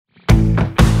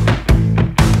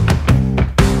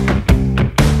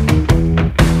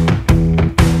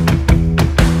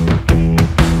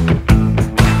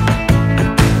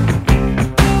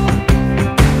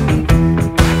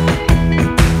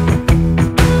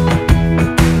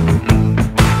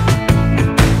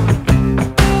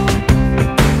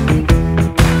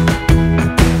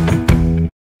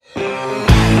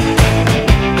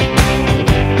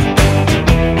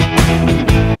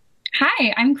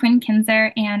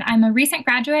a recent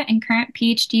graduate and current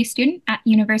PhD student at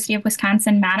University of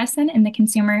Wisconsin-Madison in the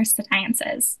consumer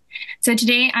sciences. So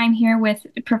today I'm here with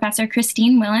Professor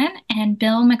Christine Willen and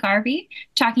Bill McGarvey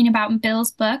talking about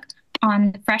Bill's book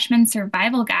on the Freshman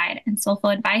Survival Guide and Soulful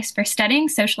Advice for Studying,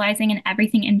 Socializing, and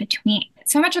Everything in Between.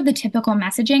 So much of the typical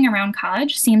messaging around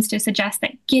college seems to suggest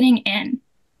that getting in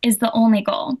is the only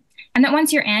goal, and that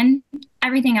once you're in,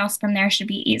 everything else from there should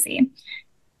be easy.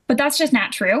 But that's just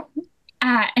not true.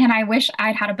 And I wish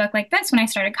I'd had a book like this when I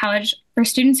started college for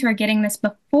students who are getting this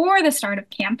before the start of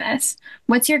campus.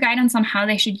 What's your guidance on how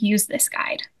they should use this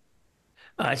guide?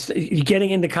 Getting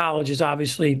into college is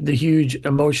obviously the huge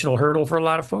emotional hurdle for a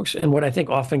lot of folks. And what I think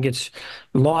often gets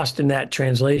lost in that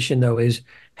translation, though, is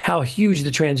how huge the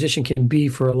transition can be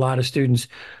for a lot of students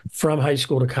from high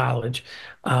school to college.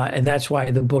 And that's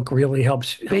why the book really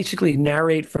helps basically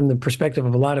narrate from the perspective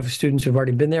of a lot of students who've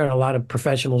already been there and a lot of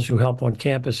professionals who help on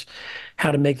campus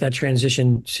how to make that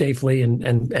transition safely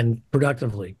and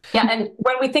productively. Yeah. And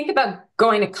when we think about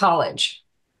going to college,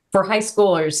 for high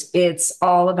schoolers, it's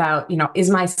all about, is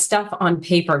my stuff on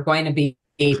paper going to be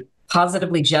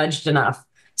positively judged enough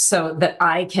so that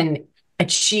I can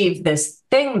achieve this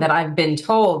thing that I've been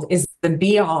told is the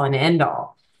be all and end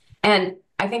all? And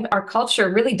I think our culture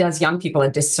really does young people a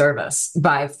disservice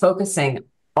by focusing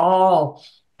all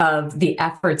of the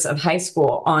efforts of high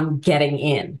school on getting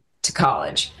in to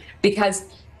college. Because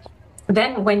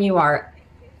then when you are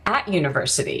at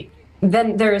university,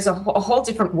 then there is a whole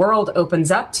different world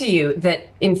opens up to you that,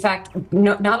 in fact,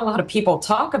 not a lot of people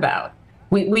talk about.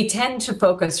 We tend to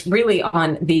focus really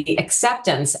on the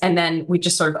acceptance, and then we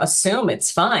just sort of assume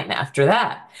it's fine after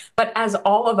that. But as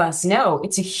all of us know,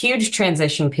 it's a huge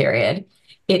transition period.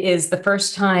 It is the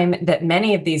first time that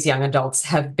many of these young adults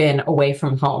have been away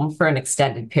from home for an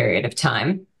extended period of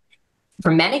time. For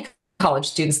many college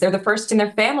students, they're the first in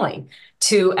their family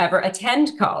to ever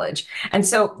attend college. And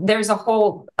so there's a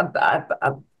whole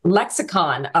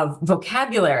lexicon of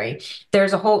vocabulary.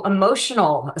 There's a whole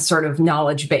emotional sort of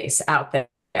knowledge base out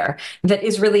there that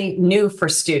is really new for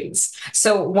students.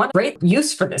 So one great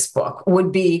use for this book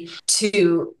would be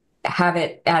to have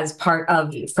it as part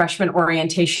of freshman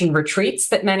orientation retreats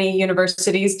that many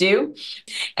universities do.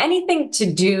 Anything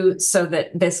to do so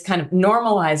that this kind of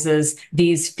normalizes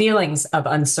these feelings of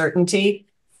uncertainty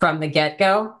from the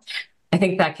get-go. I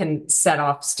think that can set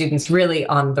off students really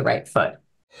on the right foot.